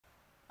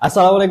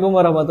Assalamualaikum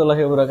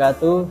warahmatullahi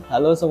wabarakatuh.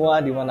 Halo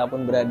semua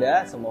dimanapun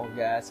berada,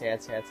 semoga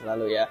sehat-sehat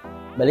selalu ya.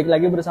 Balik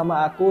lagi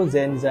bersama aku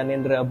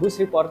Zenzanendra Bus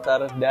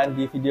Reporter, dan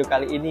di video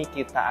kali ini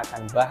kita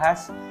akan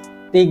bahas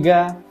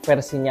 3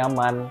 versi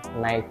nyaman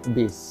naik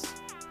bis.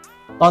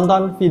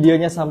 Tonton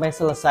videonya sampai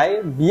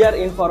selesai biar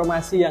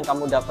informasi yang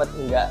kamu dapat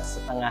nggak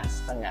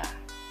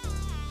setengah-setengah.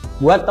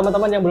 Buat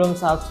teman-teman yang belum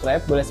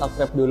subscribe, boleh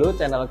subscribe dulu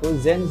channelku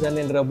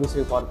Zenzanendra Bus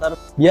Reporter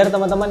biar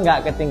teman-teman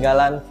nggak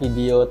ketinggalan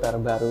video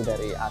terbaru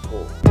dari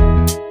aku.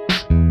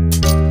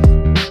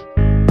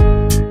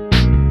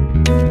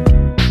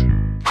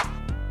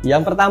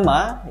 Yang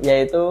pertama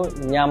yaitu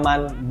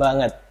nyaman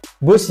banget.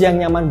 Bus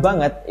yang nyaman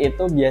banget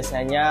itu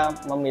biasanya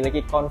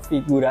memiliki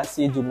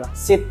konfigurasi jumlah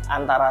seat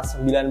antara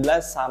 19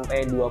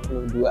 sampai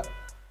 22.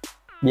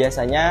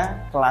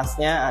 Biasanya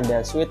kelasnya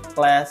ada suite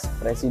class,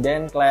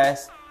 presiden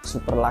class,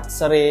 super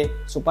luxury,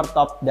 super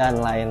top, dan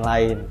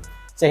lain-lain.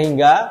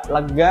 Sehingga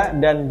lega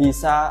dan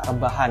bisa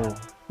rebahan.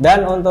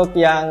 Dan untuk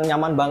yang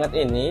nyaman banget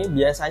ini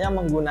biasanya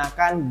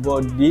menggunakan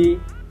bodi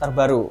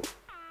terbaru.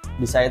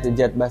 Bisa itu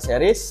Jet Bass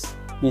Series,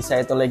 bisa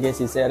itu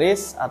Legacy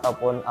Series,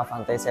 ataupun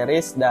Avante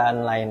Series,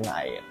 dan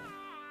lain-lain.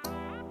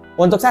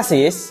 Untuk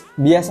sasis,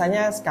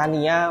 biasanya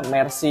Scania,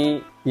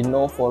 Mercy,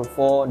 Hino,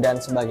 Volvo, dan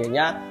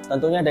sebagainya,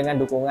 tentunya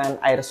dengan dukungan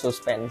air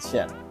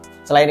suspension.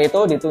 Selain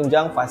itu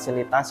ditunjang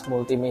fasilitas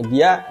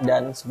multimedia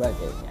dan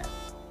sebagainya.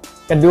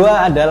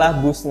 Kedua adalah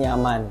bus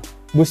nyaman.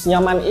 Bus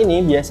nyaman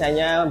ini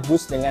biasanya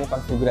bus dengan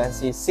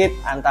konfigurasi seat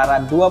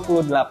antara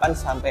 28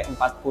 sampai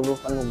 40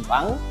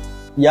 penumpang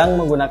yang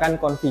menggunakan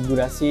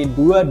konfigurasi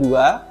 22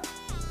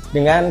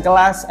 dengan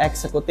kelas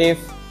eksekutif,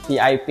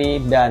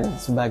 VIP, dan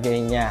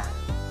sebagainya.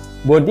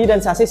 Bodi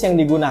dan sasis yang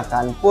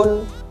digunakan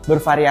pun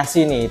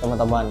bervariasi nih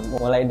teman-teman,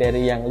 mulai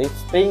dari yang leaf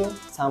spring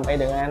sampai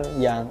dengan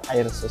yang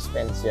air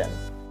suspension.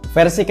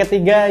 Versi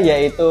ketiga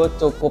yaitu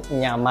cukup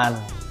nyaman.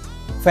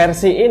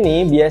 Versi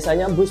ini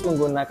biasanya bus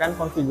menggunakan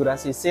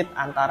konfigurasi seat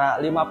antara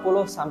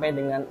 50 sampai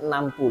dengan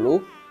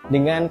 60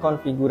 dengan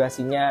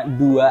konfigurasinya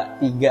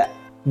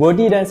 23.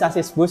 Bodi dan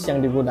sasis bus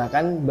yang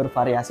digunakan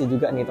bervariasi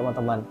juga nih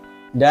teman-teman.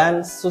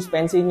 Dan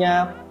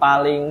suspensinya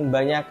paling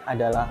banyak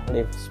adalah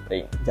leaf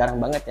spring. Jarang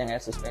banget yang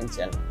air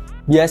suspension.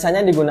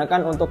 Biasanya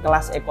digunakan untuk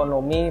kelas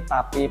ekonomi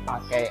tapi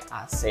pakai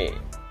AC.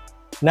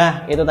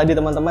 Nah, itu tadi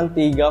teman-teman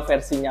 3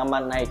 versi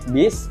nyaman naik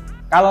bis.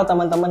 Kalau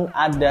teman-teman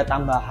ada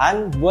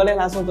tambahan, boleh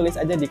langsung tulis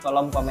aja di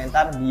kolom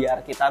komentar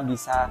biar kita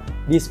bisa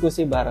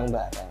diskusi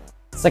bareng-bareng.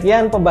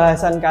 Sekian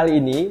pembahasan kali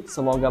ini,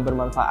 semoga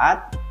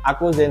bermanfaat.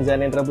 Aku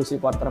Zenzanendra Bus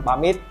Reporter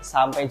pamit,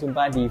 sampai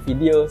jumpa di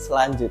video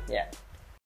selanjutnya.